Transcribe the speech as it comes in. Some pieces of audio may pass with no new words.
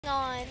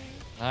on.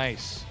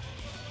 Nice.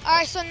 All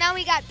right, so now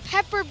we got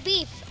Pepper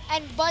Beef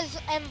and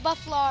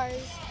Buff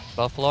Lars.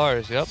 Buff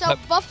Lars, yep. So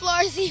Buff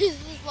Lars uses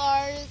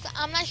Lars.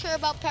 I'm not sure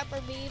about Pepper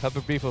Beef.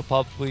 Pepper Beef will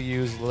probably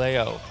use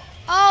Leo.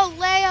 Oh,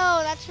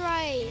 Leo, that's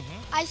right.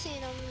 I seen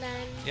him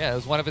then. Yeah, it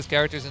was one of his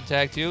characters in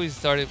Tag 2. He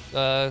started.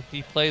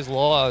 He plays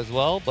Law as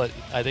well, but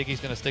I think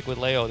he's going to stick with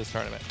Leo this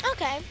tournament.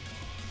 Okay.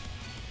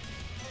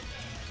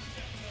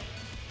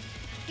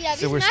 Yeah,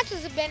 these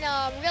matches have been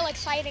real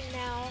exciting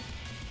now.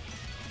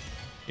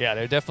 Yeah,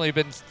 they're definitely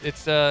been.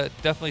 It's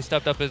definitely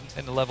stepped up in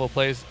the level of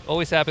plays.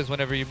 Always happens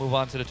whenever you move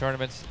on to the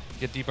tournaments,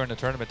 get deeper in the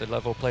tournament. The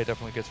level of play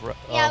definitely gets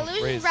yeah,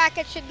 losing raised.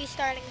 bracket should be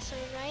starting soon,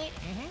 right?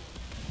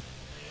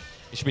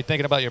 You should be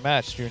thinking about your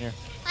match, Junior.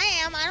 I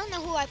am. I don't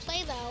know who I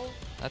play though.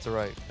 That's all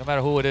right. No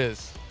matter who it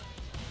is,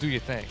 do your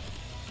thing.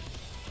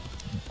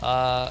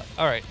 All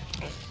right.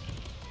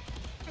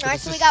 All right,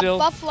 so we got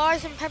Buff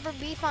Lars and Pepper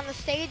Beef on the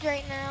stage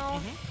right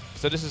now.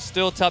 So this is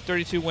still top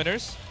 32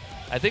 winners.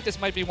 I think this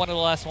might be one of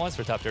the last ones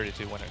for top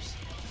 32 winners.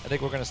 I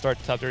think we're going to start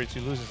top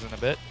 32 losers in a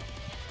bit.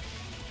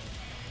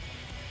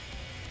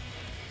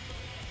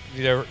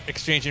 They're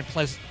exchanging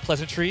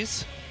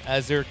pleasantries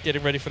as they're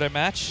getting ready for their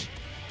match.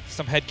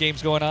 Some head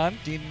games going on.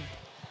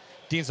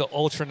 Dean's an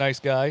ultra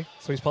nice guy,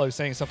 so he's probably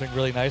saying something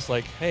really nice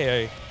like,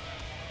 hey,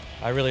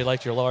 I really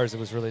liked your Lars. It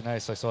was really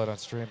nice. I saw it on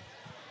stream.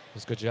 It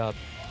was a good job.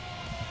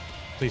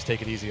 Please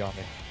take it easy on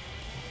me.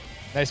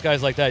 Nice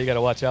guys like that you got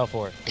to watch out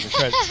for.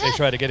 They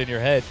try to get in your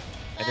head,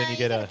 and then you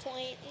get a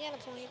point. You got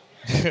a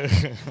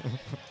point.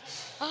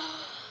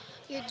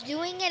 You're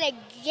doing it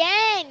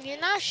again.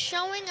 You're not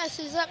showing us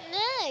who's up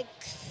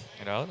next.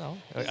 You know, no.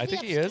 I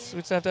think he is.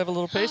 We just have to have a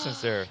little patience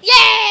there.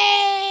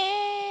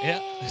 Yay! Yeah.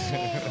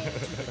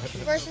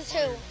 Versus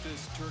who?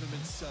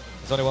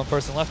 There's only one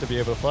person left to be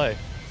able to play.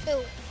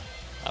 Who?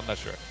 I'm not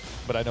sure.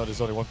 But I know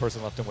there's only one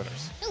person left in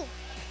winners. Who?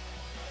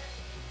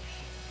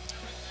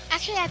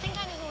 Actually, I think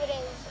I know who it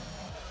is.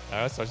 Yep,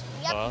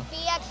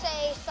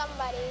 BXA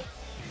somebody.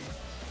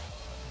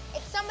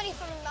 It's somebody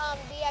from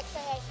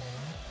BXA, I think.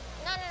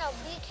 No,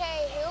 BK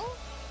who?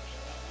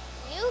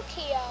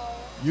 Yukio.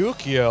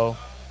 Yukio.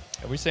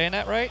 Are we saying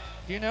that right?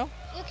 Do you know?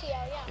 Yukio,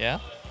 yeah.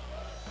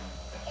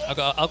 Yeah?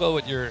 I'll go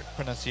with your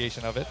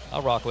pronunciation of it.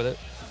 I'll rock with it.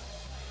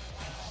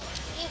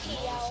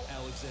 Yukio.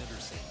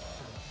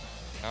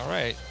 All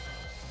right.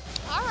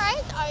 All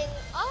right.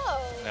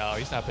 Oh. No,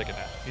 he's not picking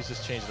that. He's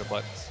just changing the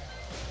buttons.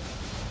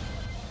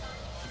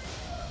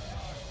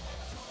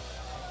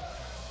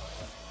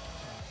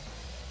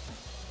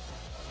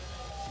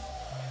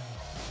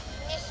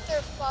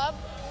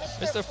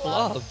 Mr.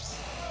 Flubs.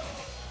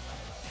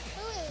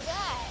 Who is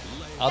that?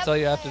 I'll tell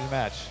you after the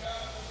match.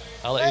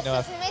 I'll let you know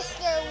after.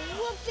 Mr.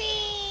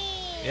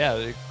 Whoopee. Yeah,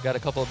 we got a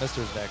couple of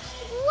Misters next.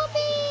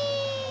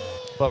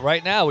 Whoopee. But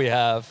right now we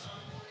have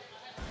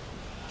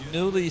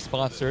newly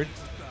sponsored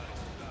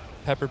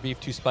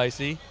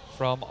PepperBeef2Spicy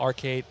from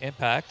Arcade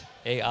Impact,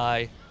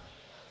 AI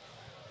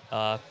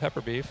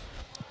Pepper Beef.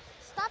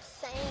 Stop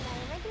saying that.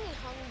 You're making me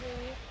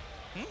hungry.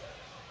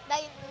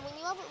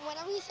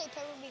 Whenever you say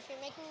Pepper Beef, you're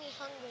making me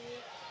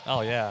hungry.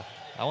 Oh, yeah.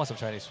 I want some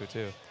Chinese food,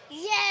 too.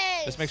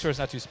 Yes! Just make sure it's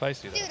not too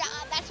spicy, though. Dude,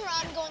 that's where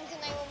I'm going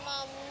tonight with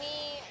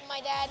me, my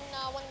dad,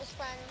 and one of his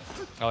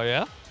friends. Oh,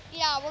 yeah?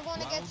 Yeah, we're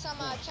going to get some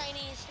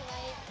Chinese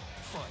tonight.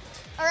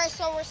 All right,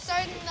 so we're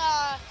starting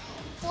the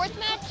fourth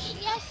match,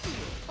 yes?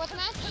 Fourth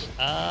match?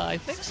 I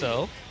think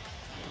so.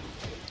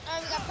 All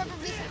right, we got Pepper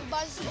Beef and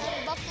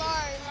Buff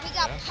Lars. We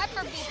got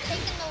Pepper Beef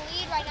taking the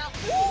lead right now.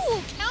 Ooh,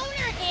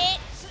 counter hit.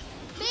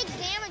 Big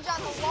damage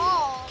on the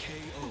wall.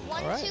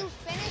 1-2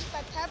 finish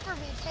by Pepper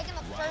Beef taking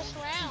the first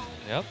round.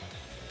 Yep.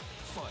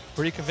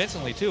 Pretty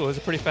convincingly, too. It was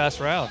a pretty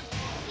fast round.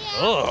 Yeah.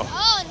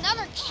 Oh,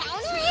 another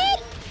counter hit?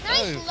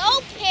 Nice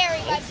low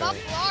parry by Buff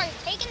Lars.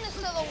 Taking this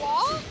to the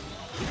wall?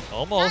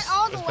 Almost.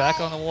 It's back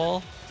on the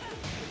wall.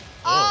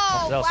 Oh,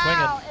 comes out wow.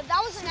 swinging. If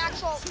that was an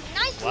actual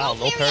nice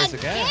low parries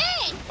again.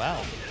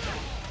 Wow.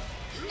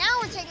 Now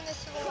we're taking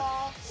this to the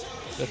wall.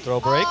 Good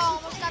throw break.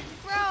 Oh, almost got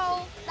the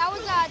throw. That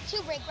was a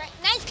 2 break, right?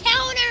 Nice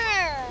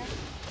counter.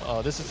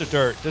 Oh, this is the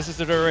dirt. This is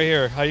the dirt right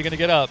here. How are you going to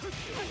get up?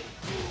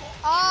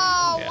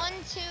 Oh, yeah. 1,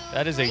 2,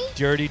 That is 3? a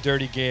dirty,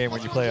 dirty game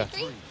when you play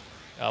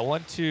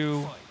 1,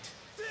 2, 4.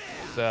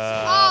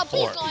 Oh,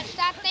 please launch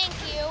that. Thank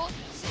you.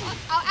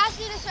 I'll ask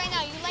you this right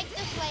now. You like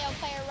this Leo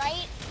player,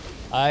 right?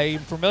 I'm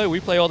familiar. We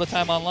play all the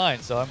time online,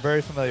 so I'm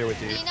very familiar with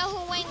Do you. you know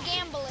who Wayne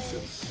Gamble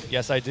is?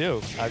 Yes, I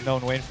do. I've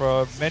known Wayne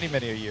for many,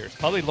 many years.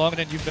 Probably longer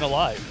than you've been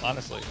alive,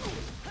 honestly.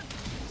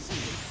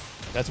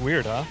 That's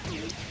weird, huh?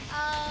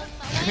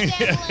 Wayne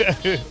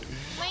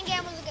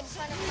Gamble's a good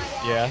friend of my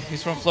dad. Yeah,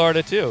 he's from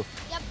Florida, too.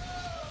 Yep.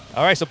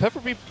 All right, so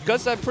Pepper Beef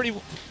does that pretty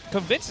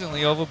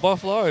convincingly over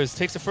Buff Lars.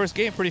 Takes the first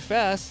game pretty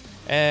fast,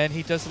 and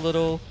he does a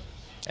little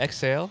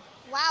exhale.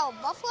 Wow,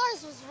 Buff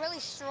Lars was really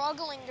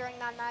struggling during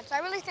that match. I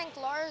really think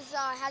Lars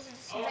has a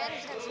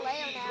disadvantage against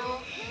Leo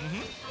now.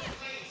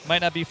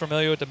 Might not be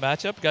familiar with the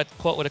matchup. Got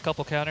caught with a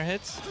couple counter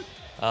hits.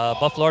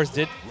 Buff Lars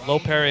did low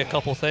parry a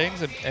couple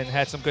things and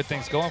had some good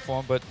things going for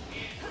him, but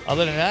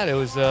other than that, it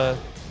was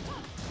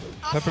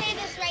I'll say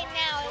this right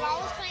now. If I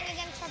was playing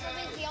against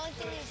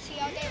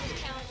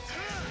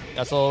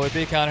That's all it would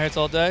be, counter hits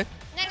all day?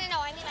 No,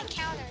 I mean like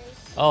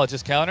counters. Oh,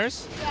 just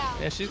counters?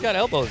 Yeah. Yeah, she's got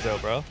elbows though,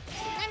 bro.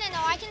 No,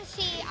 I can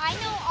see, I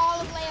know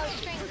all of Leo's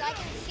strings. I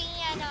can see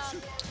and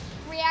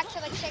react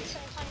to the kicks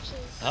and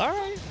punches. All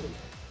right.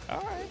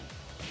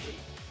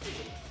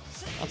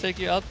 I'll take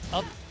you. I'll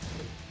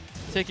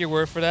take your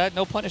word for that.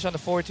 No punish on the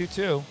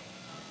 4-2-2. All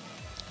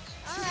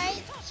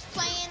right, just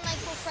playing like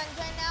we're friends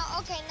right now.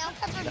 Okay, now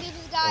PepperBeef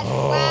has got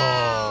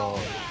wow.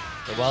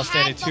 The while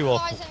standing Buff 2.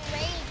 Lars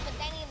enraged, but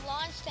then he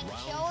launched and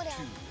killed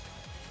him.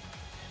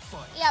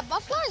 Yeah,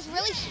 Buff Lars is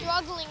really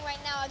struggling right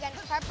now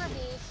against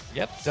PepperBeef.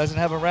 Yep, doesn't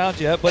have a round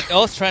yet, but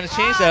it's trying to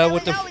change that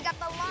with the. We got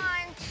the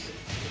launch.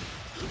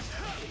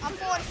 Up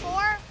forward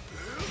 4.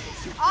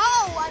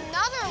 Oh,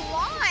 another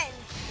launch.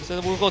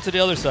 So we'll go to the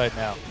other side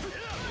now.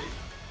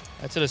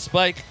 That's at a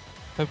spike.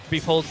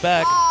 PepperBeef holds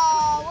back.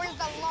 Oh, where's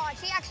the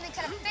launch? He actually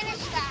could have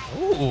finished that.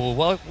 Ooh,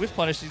 well, with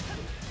punish, he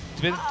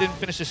didn't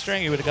finish the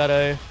string. He would have got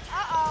a.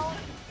 Uh-oh,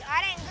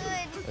 that ain't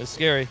good. It's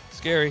scary.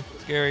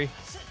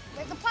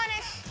 Where's the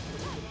punish?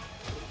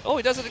 Oh,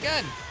 he does it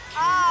again.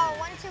 Oh,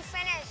 1-2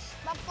 finish.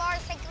 Buff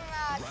Lars taking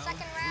the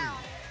second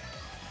round.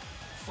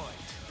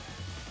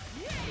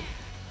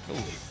 Ooh.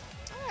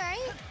 All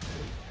right.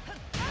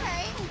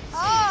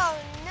 Oh,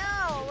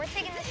 no. We're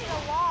taking this to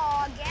the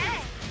wall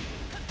again.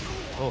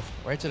 Oh,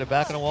 right to the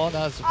back of the wall.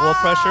 Now it's wall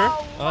pressure.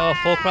 Wow. Oh,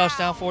 full crouch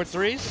down forward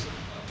 3s.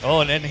 Oh,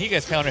 and then he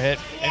gets counter hit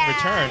in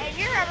return. If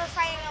you're ever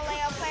fighting a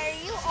Leo player,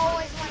 you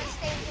always want to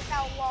stay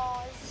without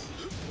walls.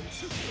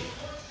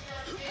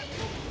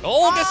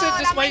 Oh, guess it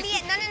that just might be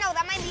it. No,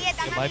 that might be it.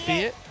 It might be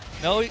it.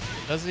 No,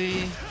 does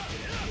he?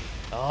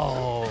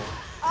 Oh.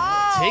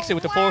 Oh, Takes it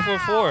with the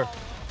 4-4-4.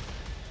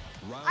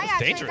 I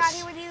actually dangerous. thought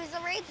he would use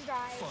the rage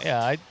drive.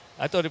 Yeah,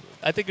 I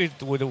think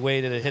it would have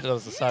waited and hit it on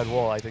the side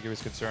wall. I think he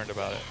was concerned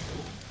about it.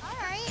 All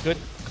right. Good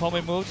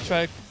homing move to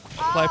try to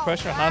apply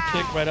pressure. Hop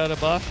kick right out of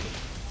the box.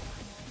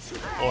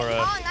 Or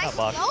nice not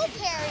box. low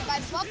parry by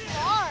Buff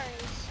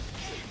Lars.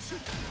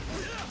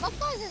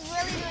 Buff Lars is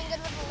really doing good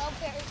with the low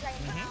parries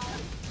right now.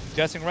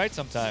 Guessing right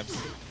sometimes.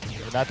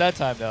 But not that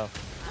time though.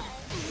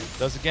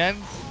 Does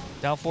again.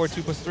 Down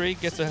 4-2+3.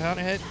 Gets a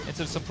counter hit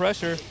into some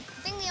pressure. I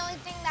think the only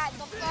thing that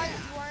Buff Lars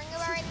is worrying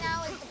about right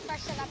now is the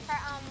pressure that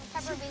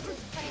PepperBeef is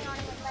putting on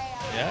him with Leo.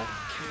 Yeah.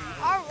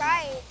 All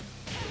right.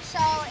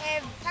 So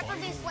if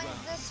PepperBeef wins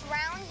this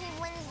round, he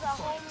wins the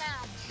whole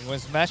match. He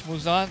wins the match,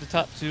 moves on. The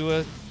top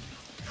 2,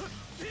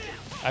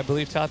 I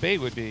believe top 8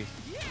 would be.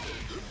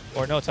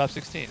 Or no, top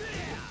 16.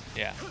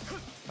 Yeah.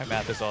 My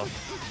math is off.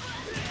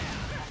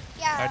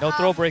 Yeah. All right, no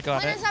throw break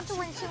on it. Winners have to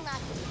win 2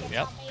 matches to get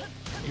Yep. top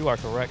 8. You are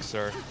correct,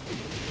 sir.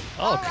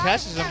 Oh, Right,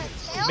 catches him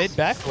mid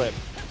backflip.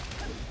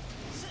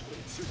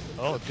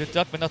 Oh, good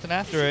duck, but nothing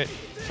after it.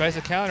 Tries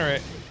to counter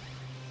it.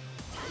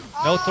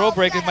 No throw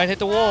break, it might hit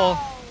the wall.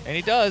 And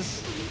he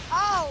does.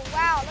 Oh,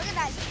 wow, look at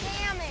that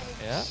damage.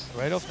 Yeah,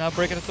 right off, now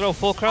breaking the throw.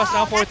 Full cross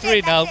down that's 4-3.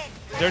 it, Now,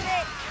 that's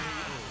it.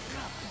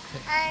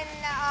 And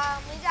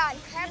we got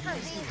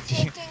PepperBeef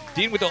taking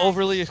Dean with the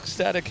overly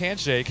ecstatic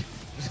handshake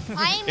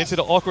into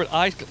the awkward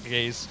eye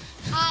gaze.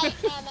 I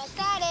am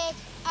ecstatic.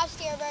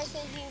 Obscure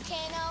versus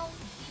Yukano.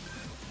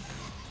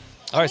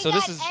 All right, so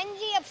this is.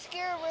 NG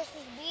Obscure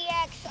versus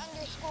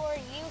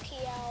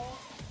BX_Yukio.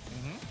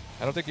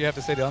 I don't think you have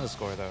to say the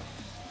underscore though.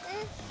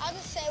 I'll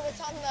just say what's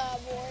on the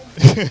board.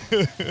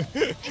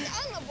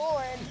 It's on the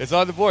board. It's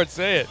on the board.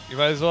 Say it. You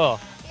might as well.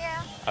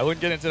 Yeah. I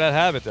wouldn't get into that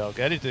habit though.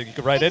 Anything you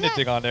could write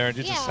anything on there, and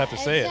you just have to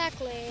say it.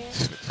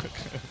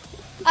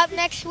 Up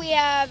next, we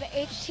have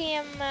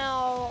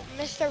HTML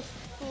Mr.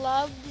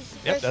 Flubs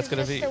versus that's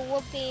gonna Mr. be.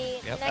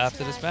 Whoopi. Yep, next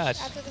after this match.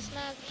 After this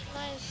match,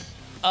 nice.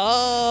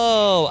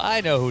 Oh,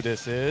 I know who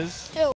this is. Who?